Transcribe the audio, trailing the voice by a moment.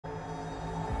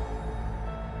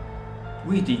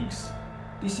Greetings,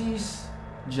 this is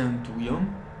Gianty,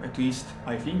 at least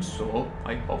I think so,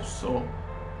 I hope so,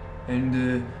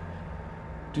 and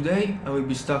today I will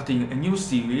be starting a new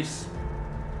series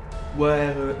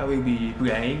where I will be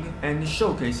playing and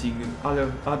showcasing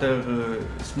other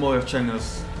smaller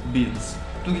channels' builds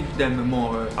to give them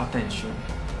more attention.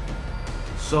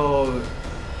 So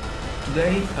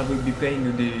today I will be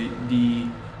playing the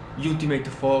Ultimate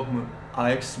Form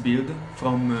Alex build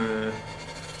from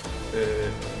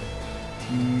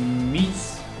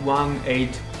Meets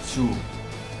 182.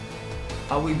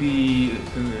 I will be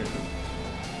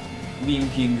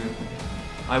linking,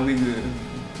 I will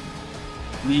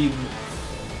leave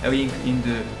a link in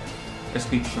the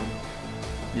description.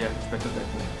 Yeah, it's better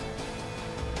that way.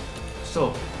 So,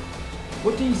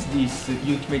 what is this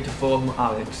Ultimate Form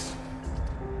Alex?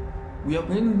 We are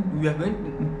going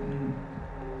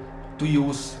to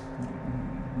use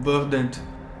Verdant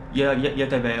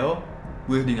Yeteveo,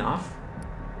 weird enough,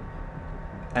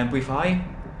 Amplify,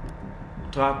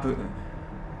 Trap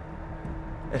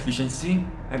Efficiency,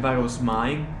 a Virus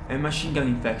Mine, and Machine Gun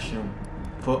Infection.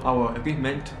 For our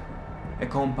equipment, a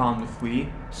Compound free,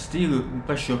 Steel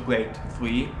Pressure Plate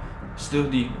free,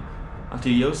 Sturdy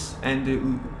Materials,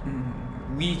 and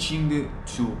Leeching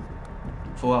 2.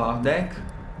 For our deck,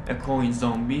 a Coin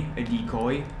Zombie, a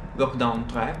Decoy, Lockdown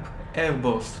Trap,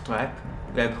 Airburst Trap,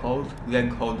 Leg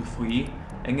Hold free,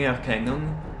 an Air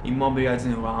Cannon,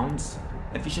 Immobilizing Rounds,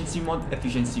 Efficiency mod,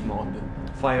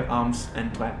 Firearms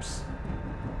and Traps.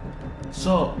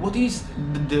 So, what is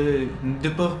the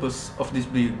purpose of this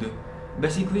build?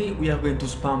 Basically, we are going to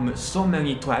spam so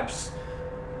many traps.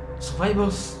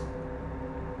 Survivors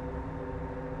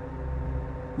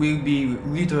will be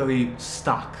literally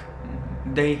stuck.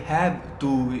 They have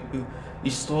to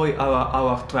destroy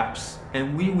our traps,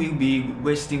 and we will be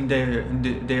wasting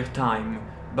their time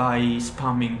by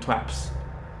spamming traps.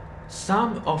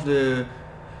 Some of the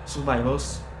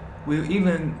survivors will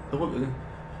even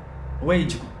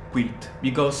rage quit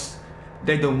because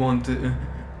they don't want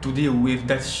to deal with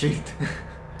that shit.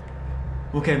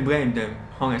 Who can blame them,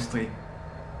 honestly?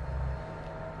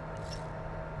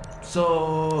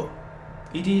 So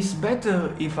it is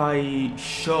better if I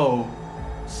show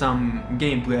some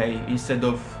gameplay instead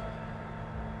of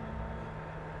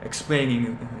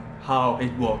explaining how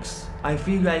it works. I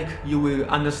feel like you will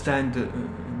understand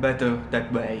better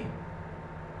that way.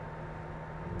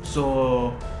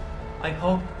 So I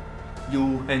hope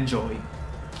you enjoy.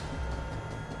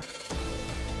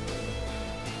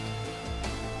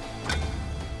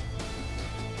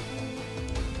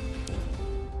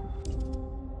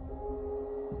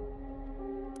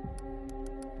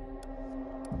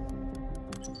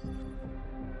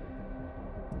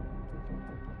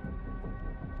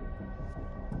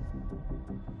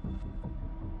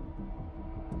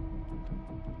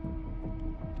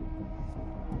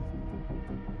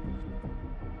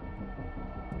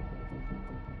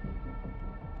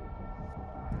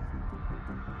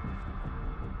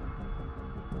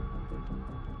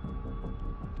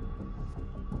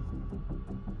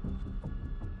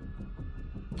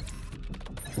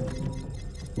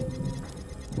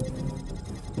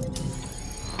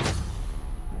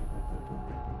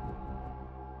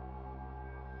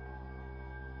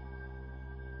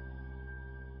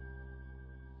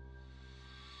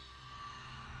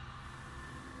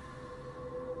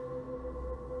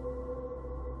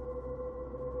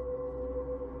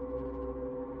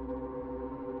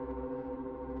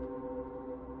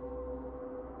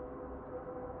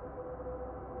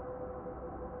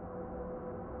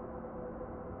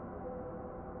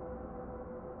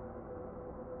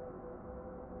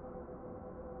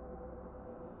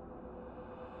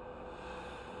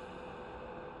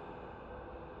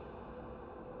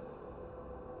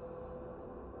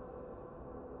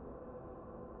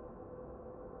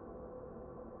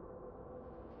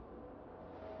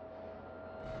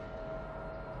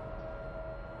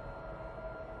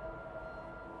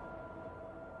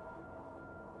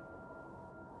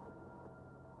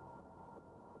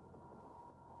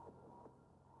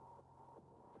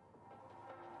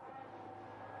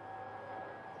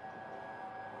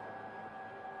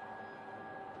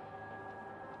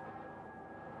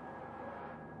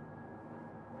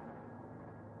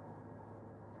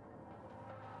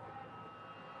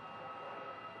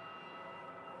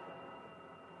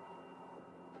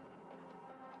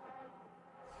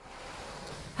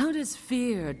 How does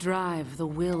fear drive the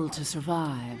will to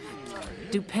survive?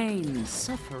 Do pain,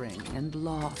 suffering, and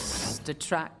loss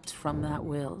detract from that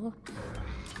will?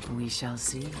 We shall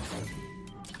see.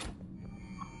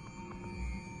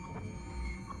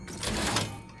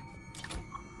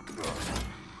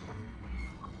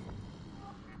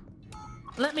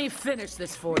 Let me finish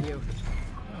this for you.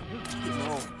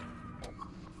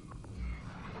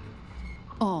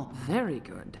 Oh, very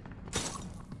good.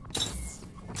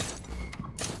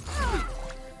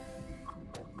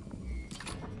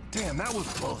 Damn, that was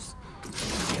close.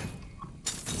 Shit.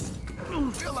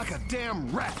 Feel like a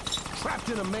damn rat trapped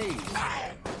in a maze.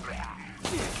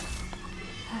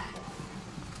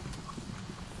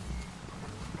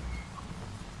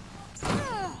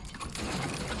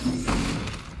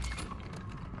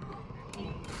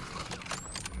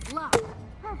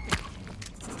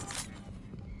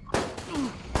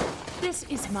 This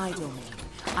is my domain.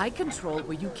 I control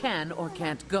where you can or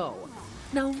can't go.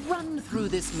 Now run through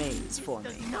this maze for me.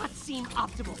 Does not seem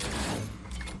optimal.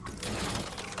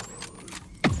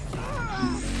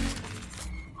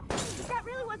 That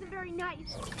really wasn't very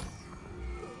nice.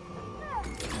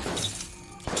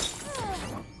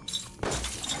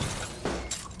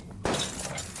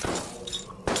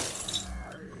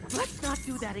 Let's not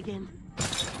do that again.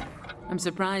 I'm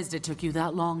surprised it took you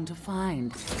that long to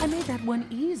find. I made that one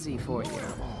easy for you.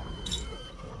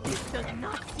 This does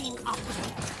not seem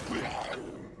optimal.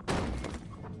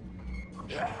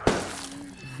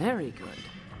 Very good.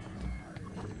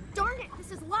 Darn it,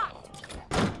 this is locked.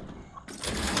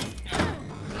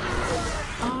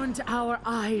 Aren't our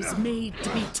eyes made to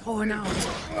be torn out?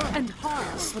 And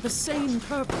hearts for the same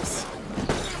purpose?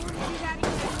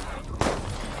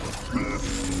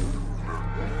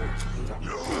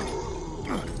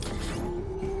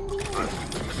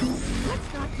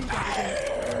 Let's not do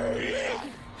that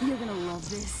again. You're gonna love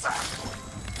this.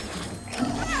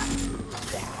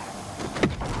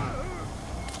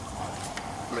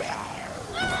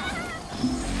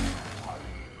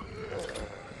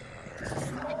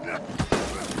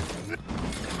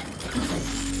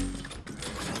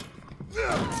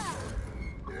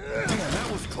 Damn,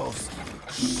 that was close.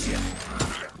 Shit.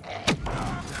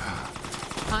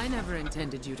 I never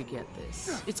intended you to get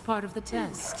this. It's part of the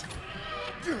test.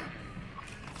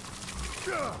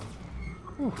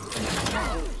 Ooh.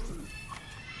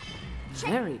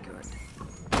 Very good.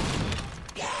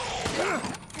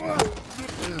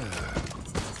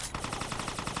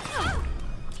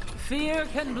 Fear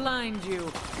can blind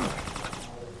you.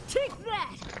 Take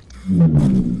that!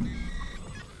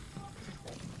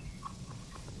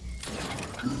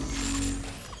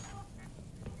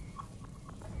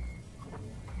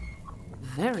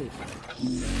 Very good.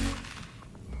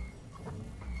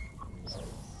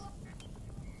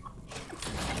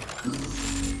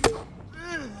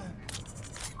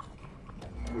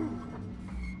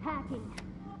 Hacking.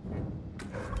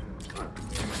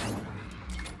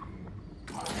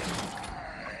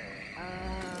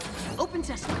 Open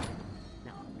sesame.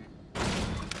 No.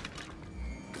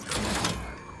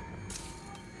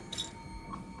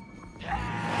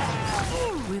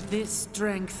 With this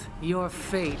strength, your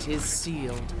fate is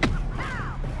sealed.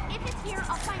 If it's here,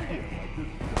 I'll find it.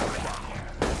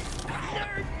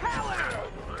 Nerd power!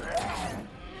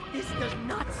 This does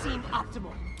not seem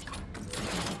optimal.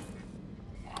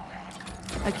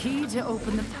 A key to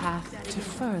open the path to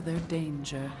further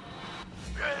danger.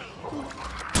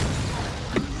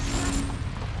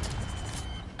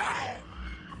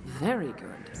 Very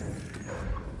good.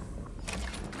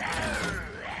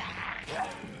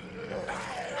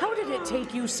 How did it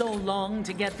take you so long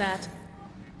to get that?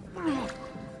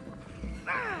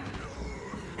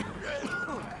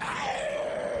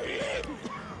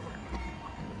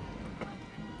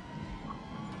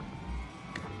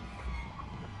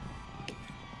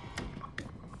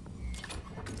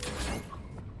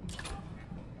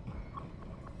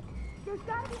 There's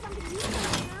gotta be something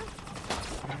useful here.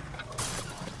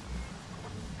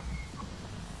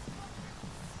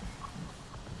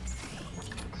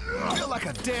 I feel like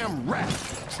a damn rat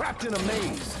trapped in a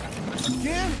maze.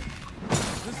 Again?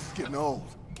 This is getting old.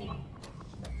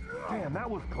 Damn, that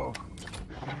was close.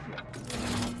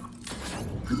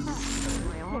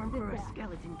 My arm for a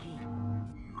skeleton key.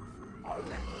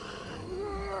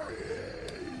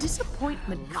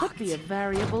 Disappointment could be a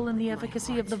variable in the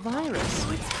efficacy of the virus.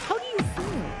 How do you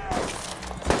feel?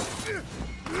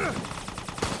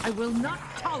 I will not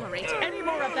tolerate any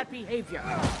more of that behavior.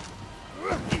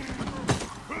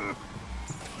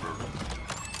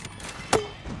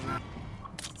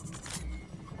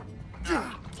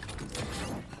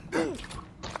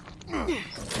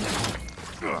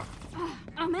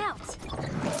 I'm out.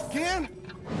 Again?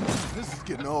 This is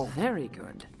getting old. Very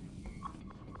good.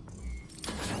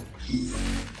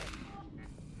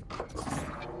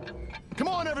 Come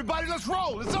on, everybody, let's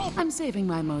roll. It's open. I'm saving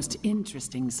my most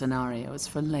interesting scenarios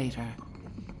for later.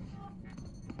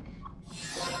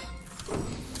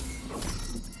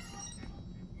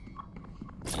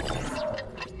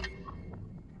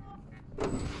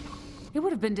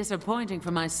 have been disappointing for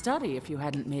my study if you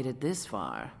hadn't made it this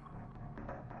far.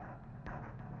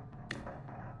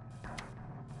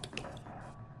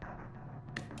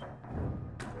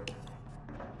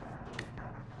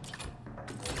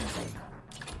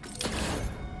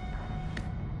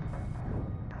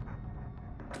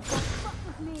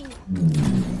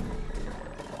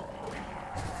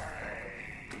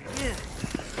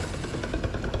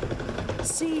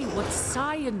 See what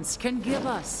science can give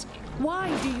us. Why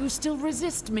do you still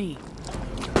resist me?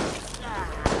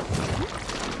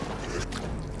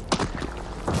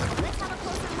 Let's have a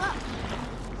closer look.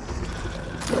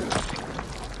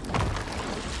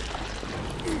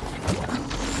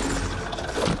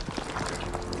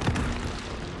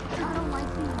 I don't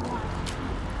like being watched.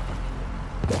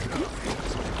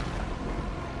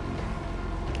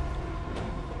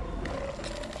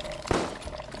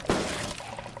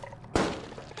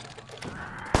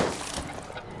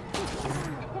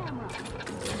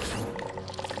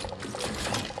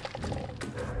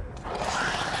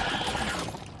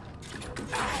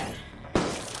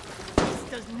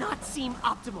 Does not seem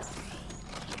optimal.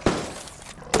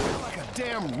 Like a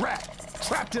damn rat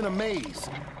trapped in a maze.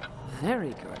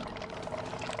 Very good.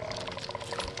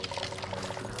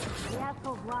 The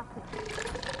asshole blocked it.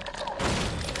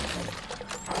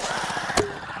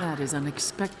 That is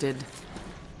unexpected.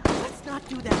 Let's not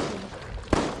do that thing.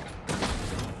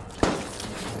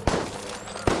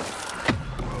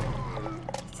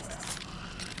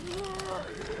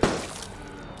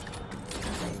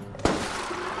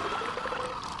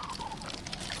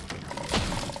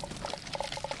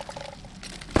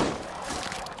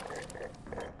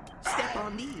 Step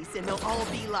on these and they'll all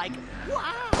be like,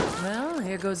 wow! Well,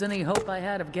 here goes any hope I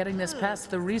had of getting this past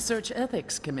the Research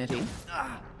Ethics Committee.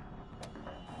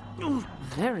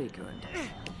 Very good.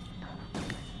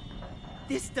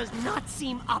 This does not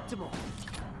seem optimal.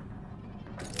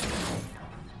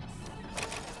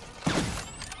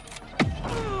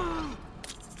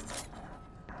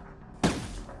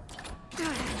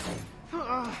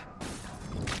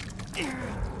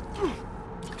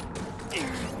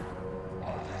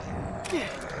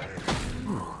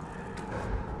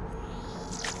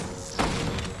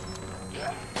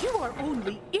 You are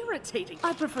only irritating.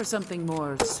 I prefer something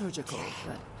more surgical,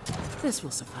 but this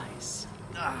will suffice.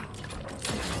 Damn,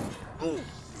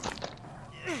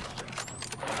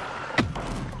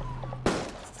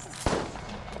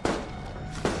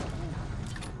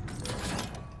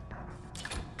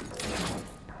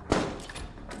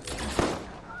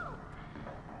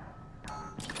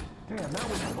 that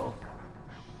was close.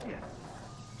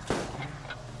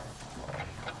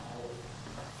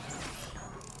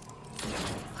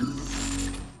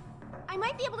 I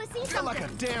might be able to see Feel something. like a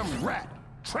damn rat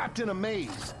trapped in a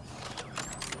maze.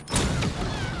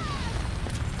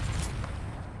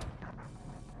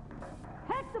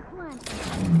 Hexaplant.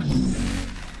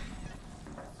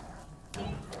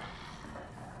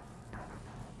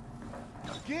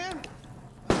 Again?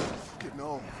 It's getting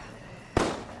old.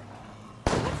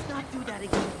 Let's not do that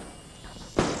again.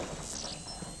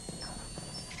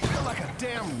 Feel like a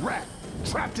damn rat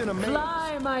trapped in a maze.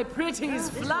 Fly, my pretties,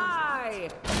 fly!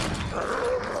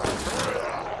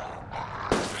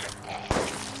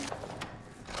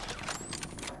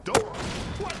 Door?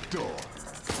 What door?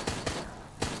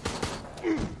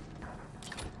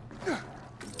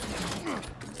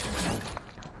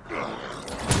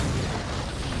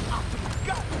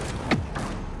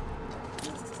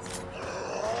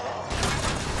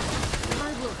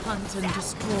 I will hunt and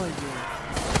destroy you.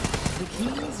 The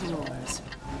key is yours.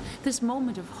 This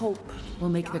moment of hope will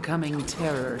make the coming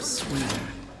terror sweeter.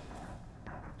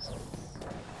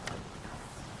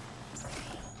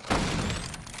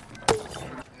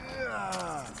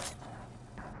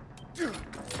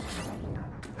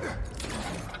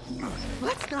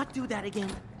 Let's not do that again.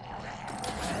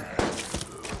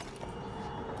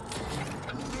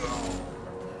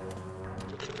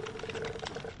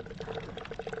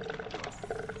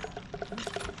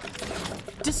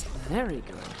 Just very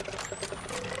good.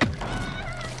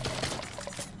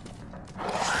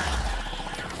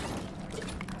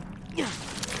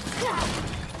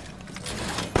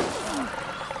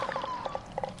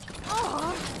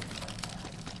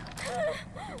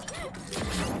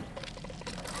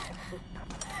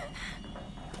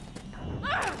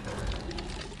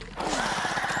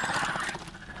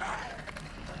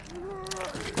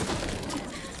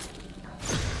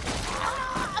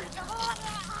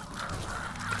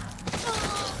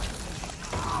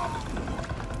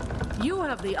 You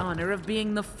have the honor of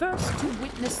being the first to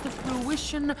witness the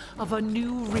fruition of a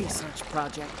new research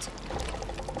project.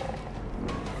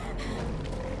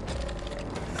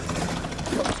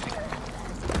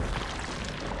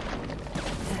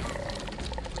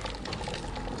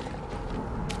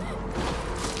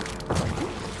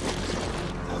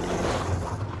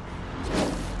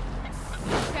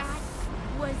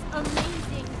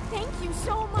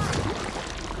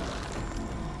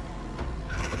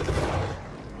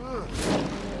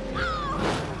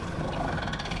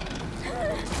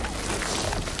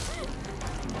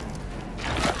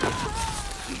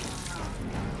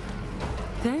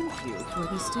 for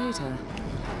this data.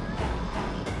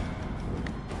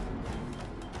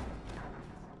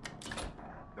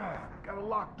 Got a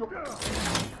locked door.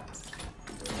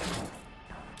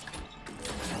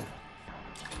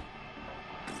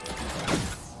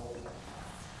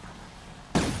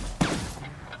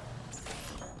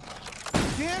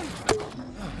 Again?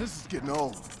 Oh, this is getting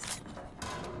old.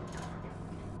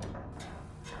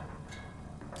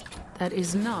 That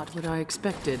is not what I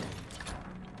expected.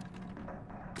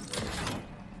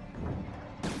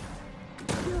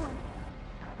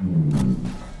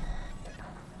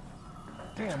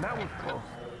 Damn, that was close.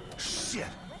 Shit.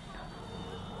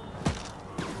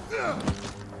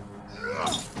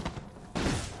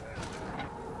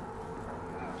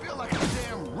 Feel like a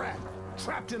damn rat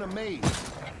trapped in a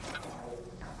maze.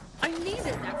 I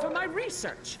needed that for my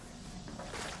research.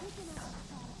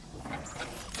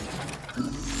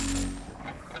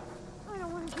 I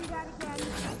don't want to do that again.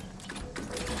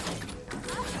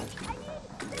 I need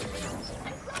the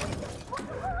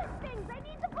bullet things. I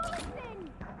need the bullet things.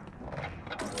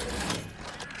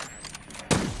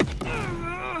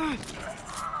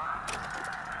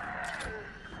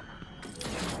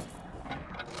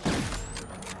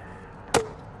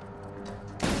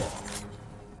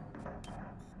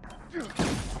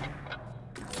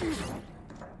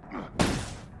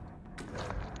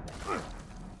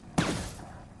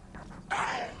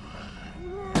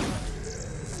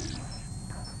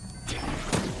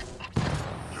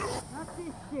 Not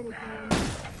this shit again.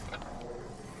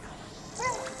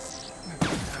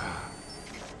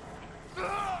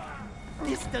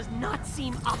 This does not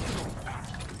seem optimal.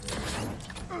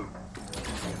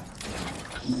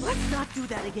 Let's not do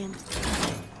that again.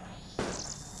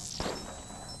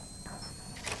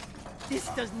 This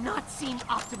does not seem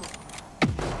optimal.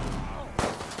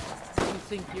 You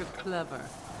think you're clever.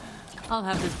 I'll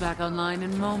have this back online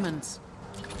in moments.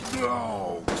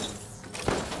 No!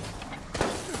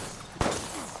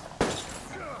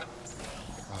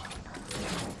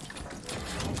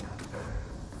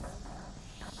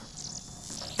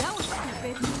 That was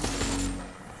stupid.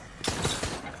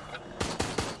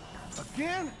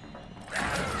 Again?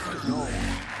 No.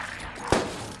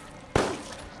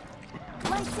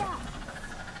 Lights out.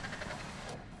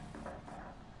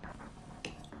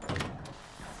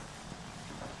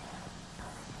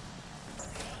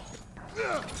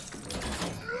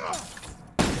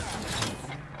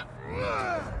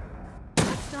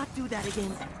 Let's not do that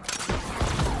again.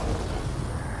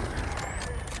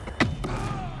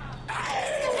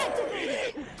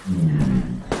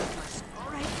 All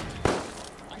right,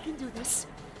 I can do this.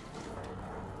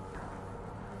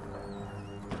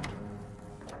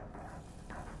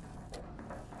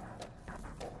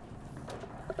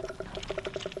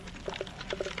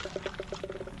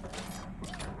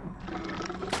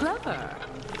 Clever.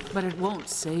 But it won't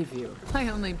save you. I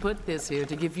only put this here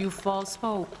to give you false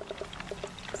hope.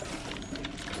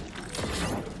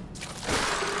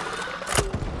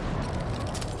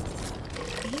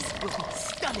 These will be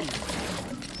stunning.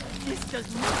 This does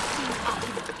not seem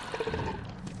optimal.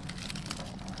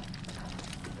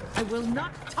 I will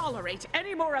not tolerate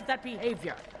any more of that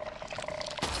behavior.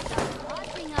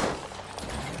 Watching us.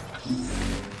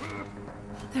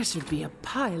 There should be a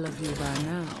pile of you by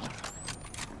now.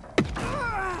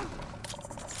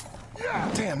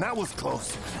 Damn, that was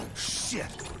close. Shit.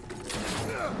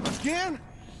 Again?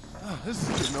 Oh, this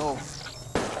is getting old.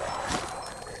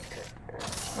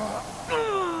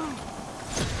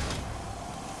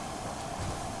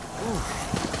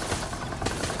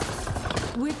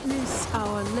 Witness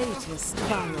our latest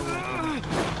bioweapon.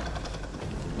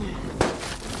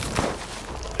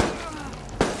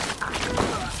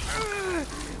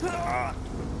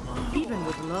 Even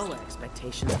with low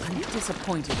expectations, I'm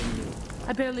disappointed in you.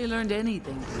 I barely learned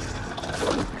anything.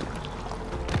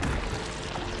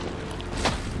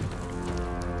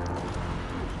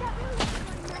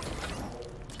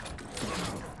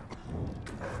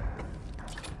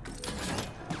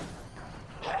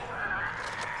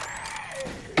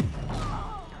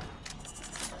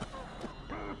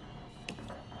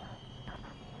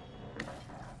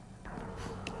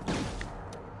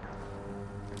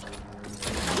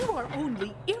 You are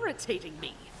only irritating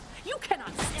me. You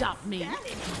cannot stop me.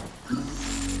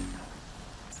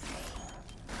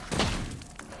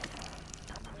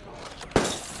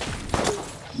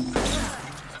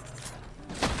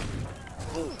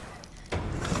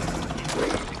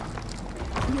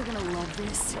 You're gonna love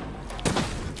this.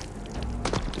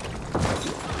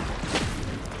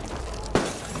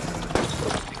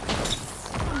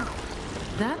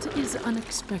 That is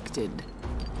unexpected.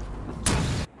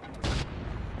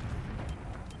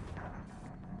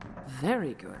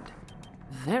 Very good.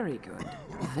 Very good.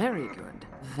 Very good.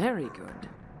 Very good.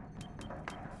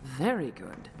 Very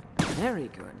good. Very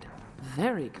good.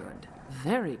 Very good.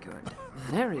 Very good.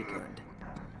 Very good.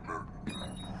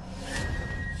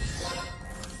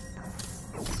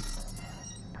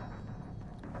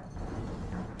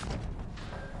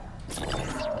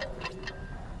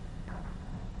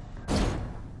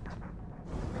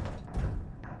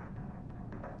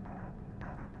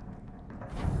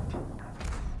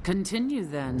 Continue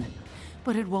then,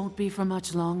 but it won't be for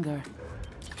much longer.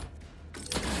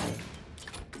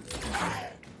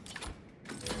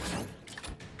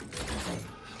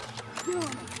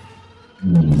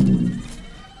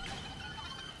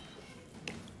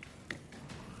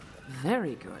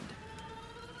 Very good.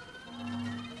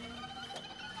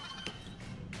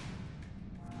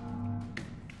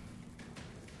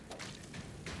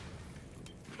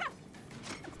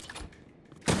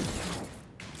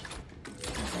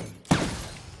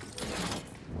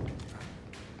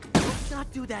 Let's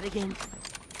not do that again.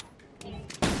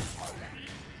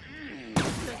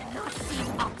 Does not seem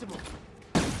optimal.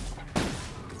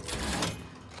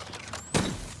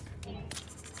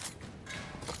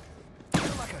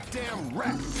 You're like a damn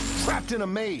rat trapped in a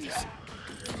maze.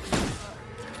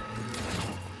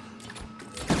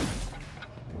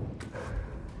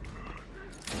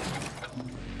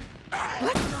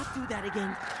 Let's not do that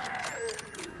again.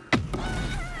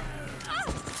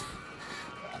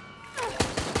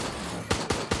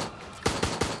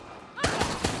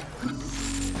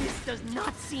 This does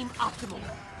not seem optimal.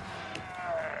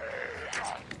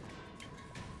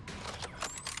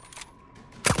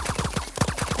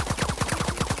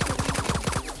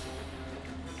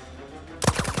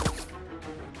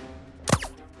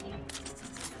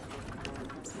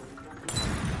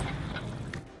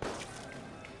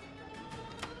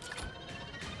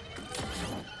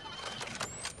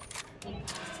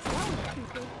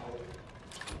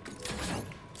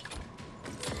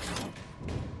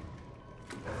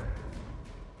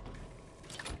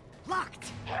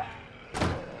 Locked.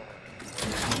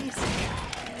 Please.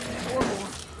 Or more.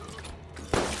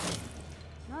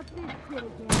 Not this shit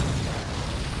again.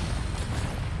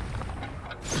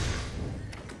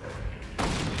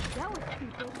 That was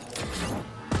stupid.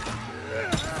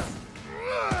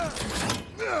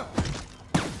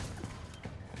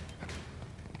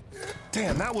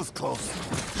 Damn, that was close.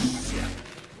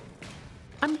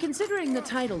 I'm considering the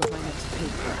title of my next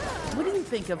paper. What do you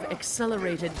think of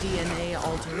accelerated DNA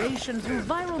alteration through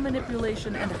viral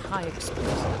manipulation and high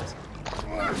explosives?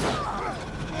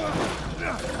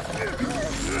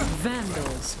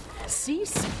 Vandals,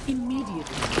 cease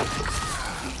immediately.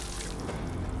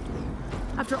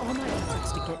 After all my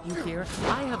efforts to get you here,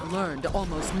 I have learned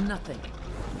almost nothing.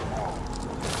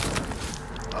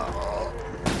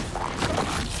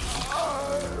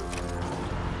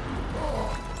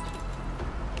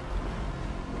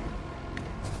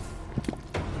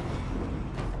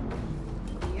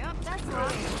 Yep, that's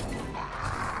right.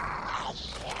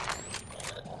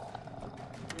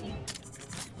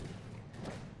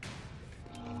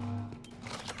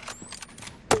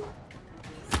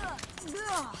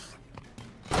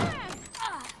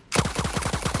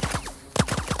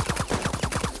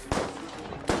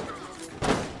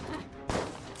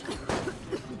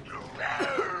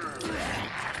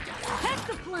 Heck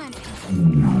the planet.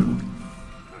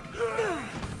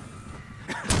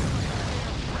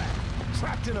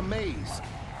 Trapped in a maze.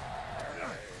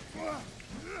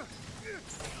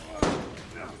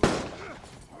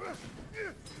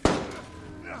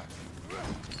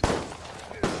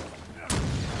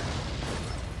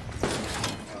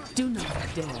 Do not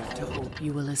dare to hope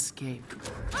you will escape.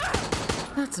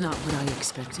 That's not what I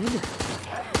expected.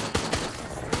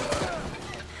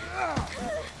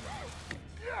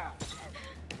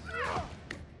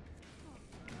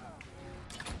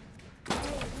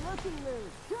 Hey, looky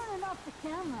loose. Turning off the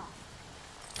camera.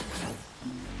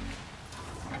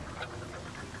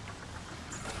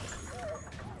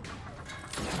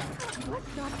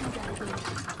 Let's not do that again.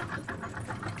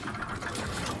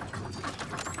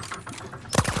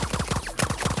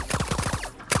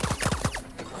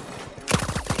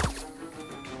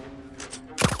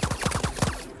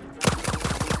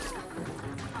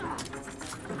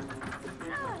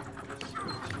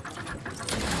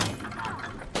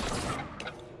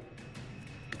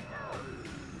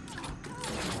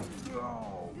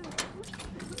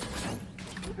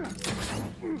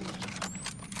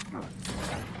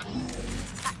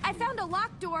 I found a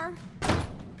locked door.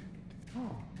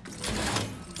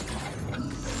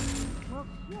 Well,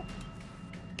 shit.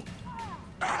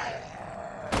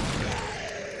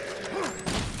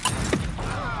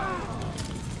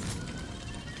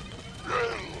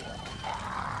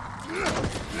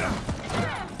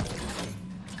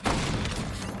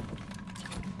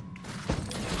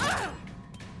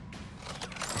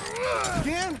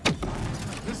 Again?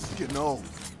 This is getting old.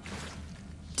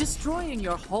 Destroying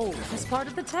your hold is part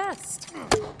of the test.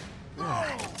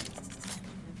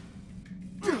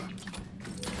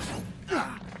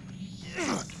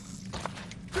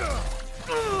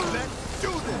 Let's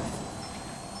do this!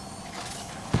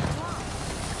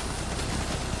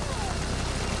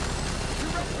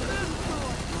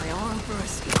 My arm for a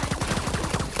skip.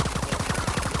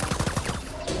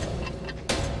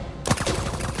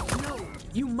 No,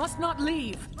 you must not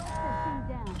leave.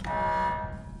 Down.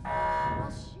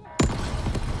 Well, shit.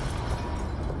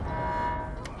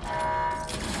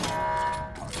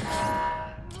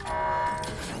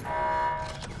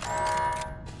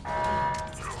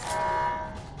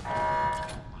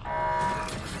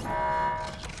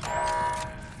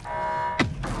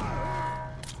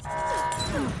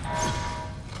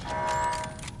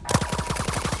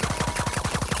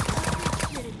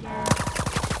 Shit again.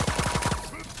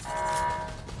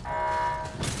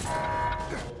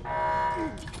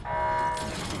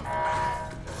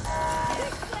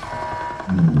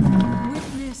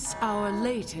 Witness our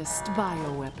latest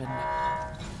bioweapon.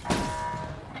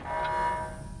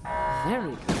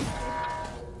 Very good.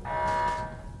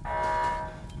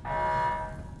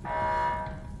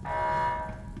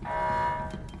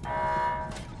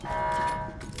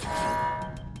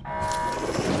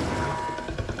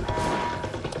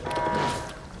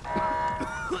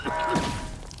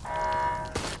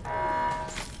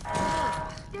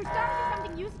 There's gotta be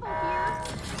something useful here.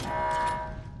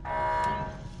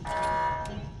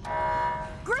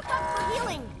 Group up for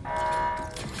healing.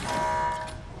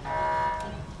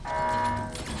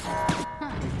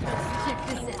 Let's check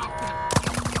this out.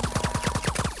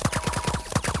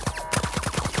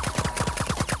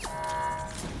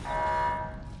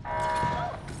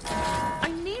 I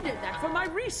needed that for my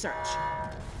research.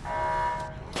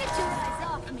 Get your eyes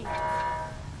off me.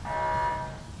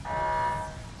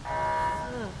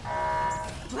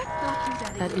 Let's not do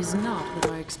that That is not what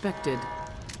I expected.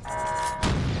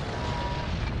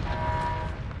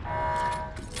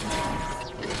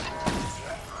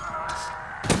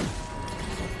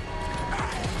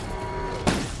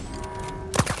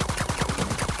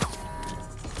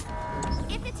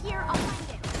 If it's here, I'll find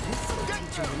it.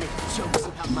 Teacher to make jokes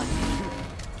about my name.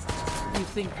 You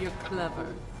think you're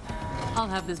clever. I'll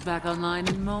have this back online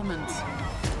in moments.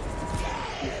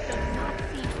 This does not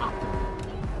seem optimal.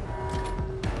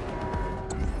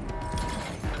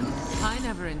 I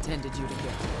never intended you to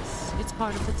get this. It's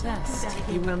part of the test.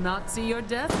 You will not see your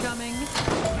death coming. Get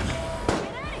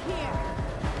out of here!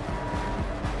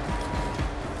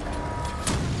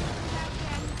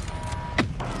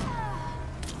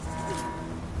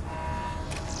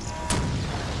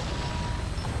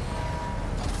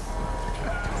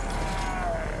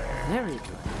 Very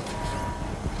good.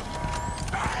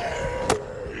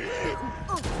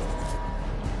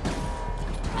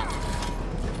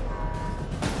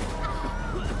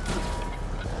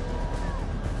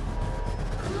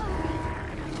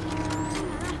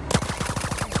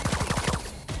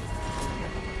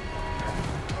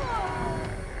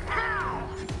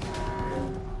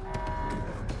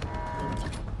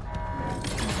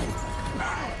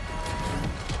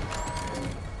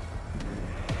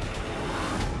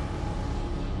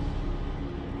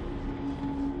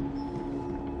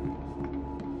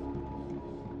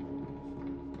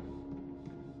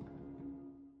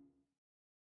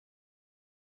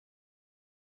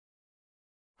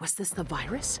 Was this the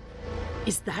virus?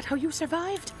 Is that how you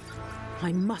survived?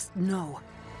 I must know.